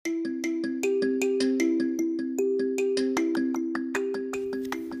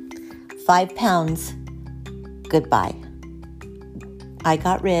5 pounds, goodbye. I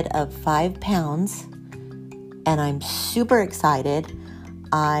got rid of 5 pounds and I'm super excited.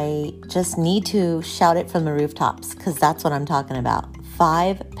 I just need to shout it from the rooftops because that's what I'm talking about.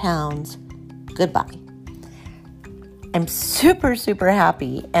 5 pounds, goodbye. I'm super, super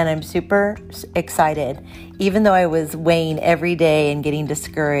happy and I'm super excited, even though I was weighing every day and getting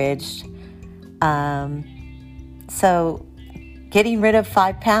discouraged. So getting rid of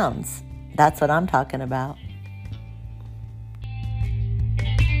 5 pounds, that's what I'm talking about.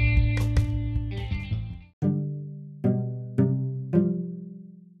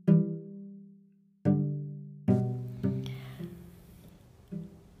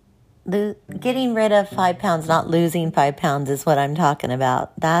 Getting rid of 5 pounds, not losing 5 pounds is what I'm talking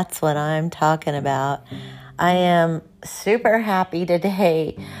about. That's what I'm talking about. I am super happy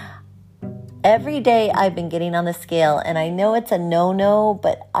today. Every day I've been getting on the scale, and I know it's a no-no,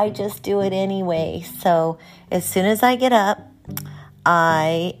 but I just do it anyway. So as soon as I get up,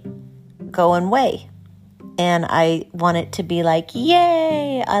 I go and weigh. And I want it to be like,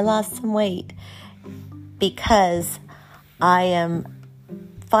 yay, I lost some weight. Because I am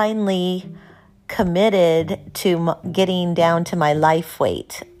finally committed to getting down to my life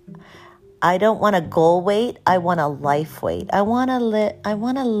weight. I don't want a goal weight. I want a life weight. I want to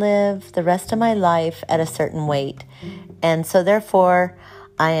live the rest of my life at a certain weight. And so therefore,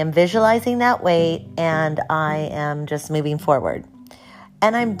 I am visualizing that weight and I am just moving forward.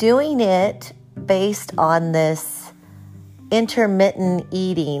 And I'm doing it based on this intermittent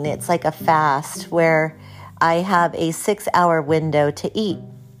eating. It's like a fast where I have a 6-hour window to eat.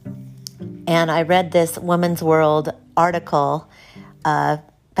 And I read this Women's World article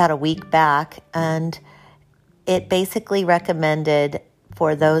about a week back, and it basically recommended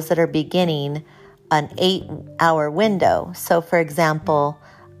for those that are beginning an 8-hour window. So for example,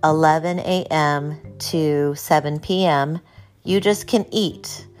 11 a.m. to 7 p.m., you just can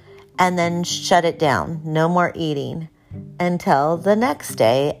eat and then shut it down. No more eating until the next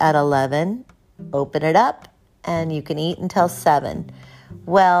day at 11, open it up, and you can eat until 7.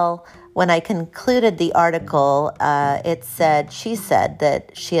 Well, when I concluded the article, she said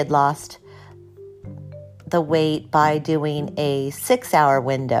that she had lost the weight by doing a 6-hour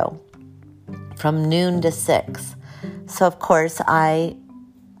window from noon to 6. So, of course, I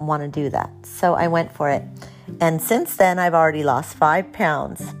want to do that. So I went for it. And since then, I've already lost 5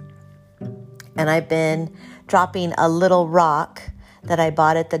 pounds. And I've been dropping a little rock that I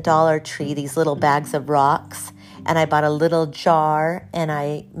bought at the Dollar Tree, these little bags of rocks. And I bought a little jar and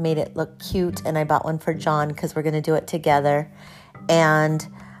I made it look cute. And I bought one for John because we're going to do it together. And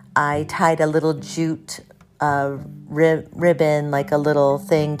I tied a little jute ribbon, like a little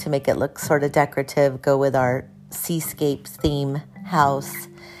thing to make it look sort of decorative, go with our seascape theme house.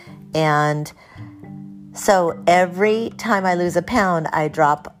 And so every time I lose a pound, I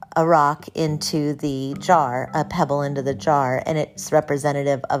drop a rock into the jar, a pebble into the jar, and it's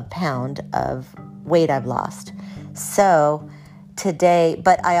representative of a pound of weight I've lost. So today,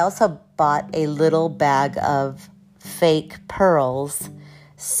 but I also bought a little bag of fake pearls.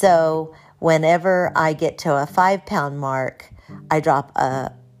 So whenever I get to a 5-pound mark, I drop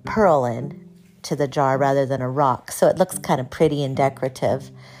a pearl in to the jar rather than a rock. So it looks kind of pretty and decorative.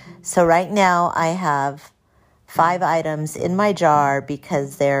 So right now I have 5 items in my jar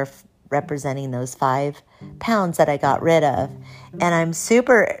because they're representing those 5 pounds that I got rid of. And I'm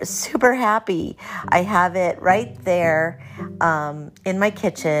super, super happy. I have it right there in my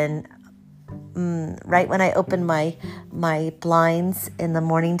kitchen. Right when I open my blinds in the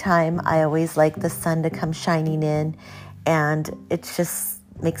morning time, I always like the sun to come shining in, and it just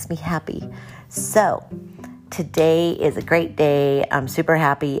makes me happy. So today is a great day. I'm super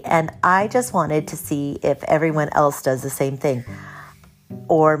happy, and I just wanted to see if everyone else does the same thing,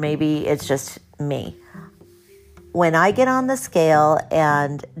 or maybe it's just me. When I get on the scale,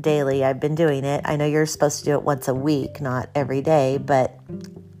 and daily, I've been doing it. I know you're supposed to do it once a week, not every day, but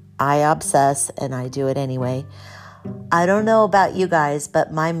I obsess and I do it anyway. I don't know about you guys,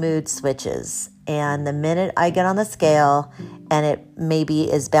 but my mood switches. And the minute I get on the scale and it maybe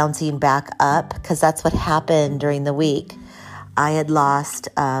is bouncing back up, because that's what happened during the week. I had lost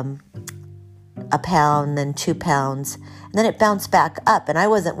a pound, then 2 pounds, and then it bounced back up, and I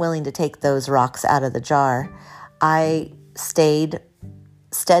wasn't willing to take those rocks out of the jar. I stayed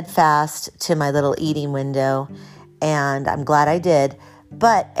steadfast to my little eating window, and I'm glad I did.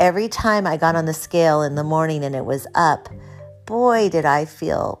 But every time I got on the scale in the morning and it was up, boy, did I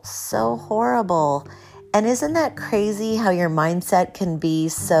feel so horrible. And isn't that crazy how your mindset can be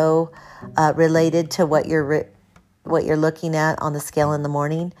so related to what what you're looking at on the scale in the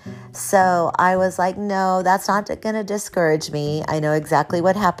morning. So I was like, no, that's not going to discourage me. I know exactly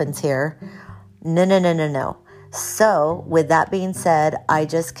what happens here. No. So with that being said, I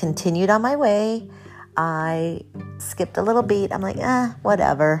just continued on my way. I skipped a little beat. I'm like,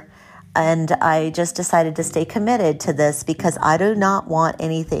 whatever. And I just decided to stay committed to this because I do not want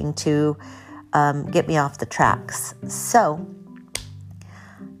anything to get me off the tracks. So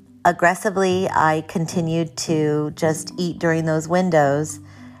aggressively, I continued to just eat during those windows.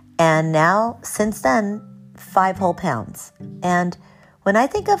 And now, since then, 5 whole pounds. And when I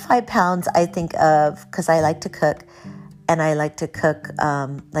think of 5 pounds, I think of, because I like to cook, and I like to cook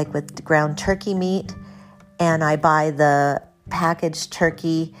like with ground turkey meat. And I buy the packaged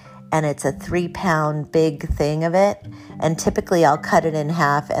turkey, and it's a 3-pound big thing of it. And typically I'll cut it in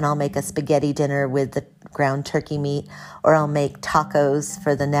half and I'll make a spaghetti dinner with the ground turkey meat, or I'll make tacos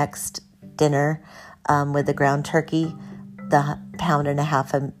for the next dinner with the ground turkey, the 1.5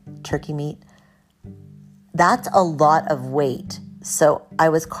 pounds of turkey meat. That's a lot of weight. So I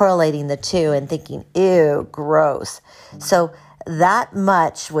was correlating the two and thinking, ew, gross. So that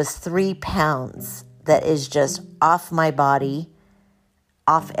much was 3 pounds that is just off my body,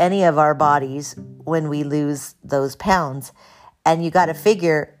 off any of our bodies when we lose those pounds. And you got to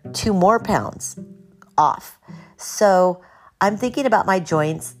figure 2 more pounds off. So I'm thinking about my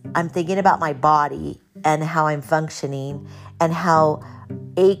joints. I'm thinking about my body and how I'm functioning and how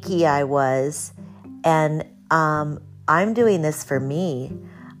achy I was. And I'm doing this for me.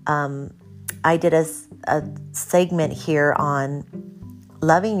 I did a segment here on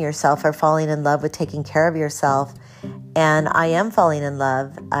loving yourself or falling in love with taking care of yourself. And I am falling in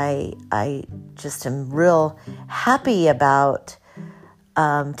love. I just am real happy about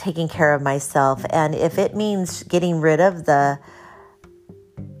taking care of myself. And if it means getting rid of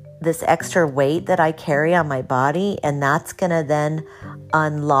this extra weight that I carry on my body, and that's going to then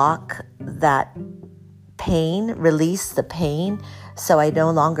unlock that pain, release the pain, so I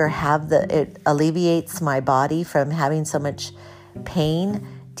no longer have it alleviates my body from having so much pain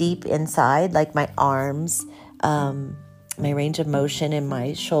deep inside, like my arms, my range of motion in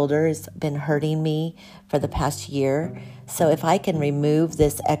my shoulder has been hurting me for the past year. So if I can remove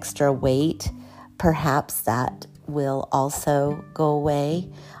this extra weight, perhaps that will also go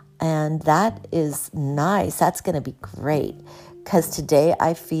away. And that is nice. That's going to be great because today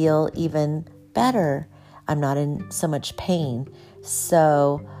I feel even better. I'm not in so much pain.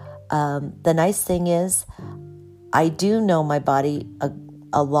 So the nice thing is I do know my body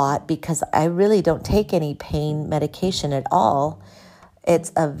a lot because I really don't take any pain medication at all.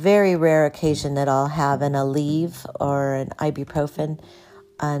 It's a very rare occasion that I'll have an Aleve or an ibuprofen,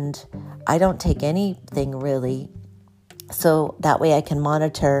 and I don't take anything really. So that way I can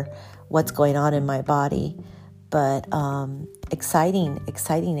monitor what's going on in my body. But exciting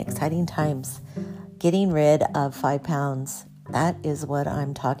times. Getting rid of 5 pounds. That is what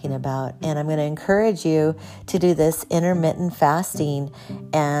I'm talking about. And I'm going to encourage you to do this intermittent fasting.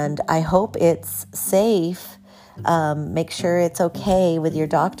 And I hope it's safe. Make sure it's okay with your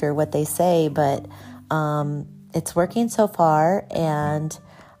doctor, what they say. But it's working so far and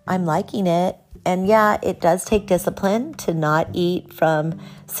I'm liking it. And yeah, it does take discipline to not eat from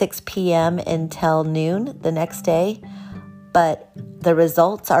 6 p.m. until noon the next day. But the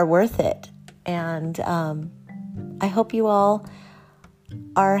results are worth it. And I hope you all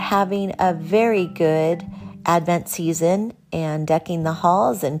are having a very good Advent season and decking the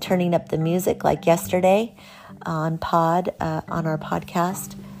halls and turning up the music like yesterday on our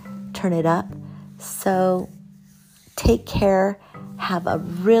podcast. Turn it up. So take care. Have a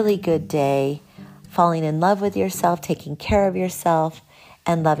really good day. Falling in love with yourself, taking care of yourself,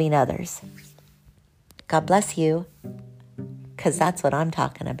 and loving others. God bless you, because that's what I'm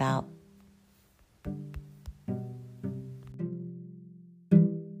talking about.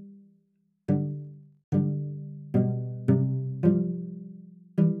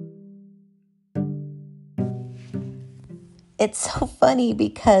 It's so funny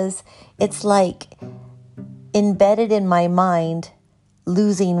because it's like embedded in my mind,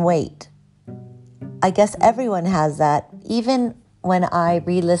 losing weight. I guess everyone has that. Even when I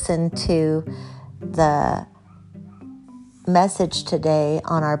re-listen to the message today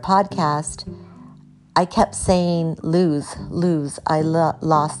on our podcast, I kept saying, lose. I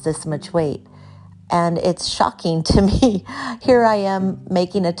lost this much weight. And it's shocking to me. Here I am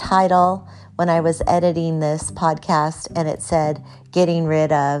making a title when I was editing this podcast, and it said getting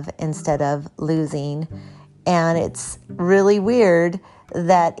rid of instead of losing. And it's really weird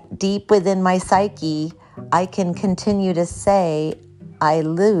that deep within my psyche, I can continue to say I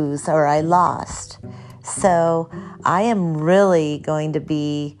lose or I lost. So I am really going to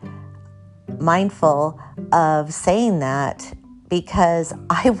be mindful of saying that because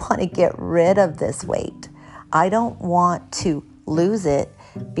I want to get rid of this weight. I don't want to lose it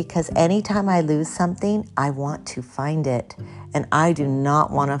because anytime I lose something, I want to find it. And I do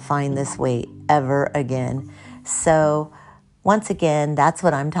not want to find this weight ever again. So once again, that's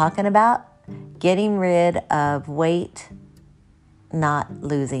what I'm talking about. Getting rid of weight, not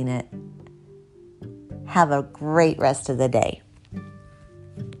losing it. Have a great rest of the day,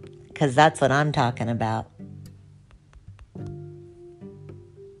 because that's what I'm talking about.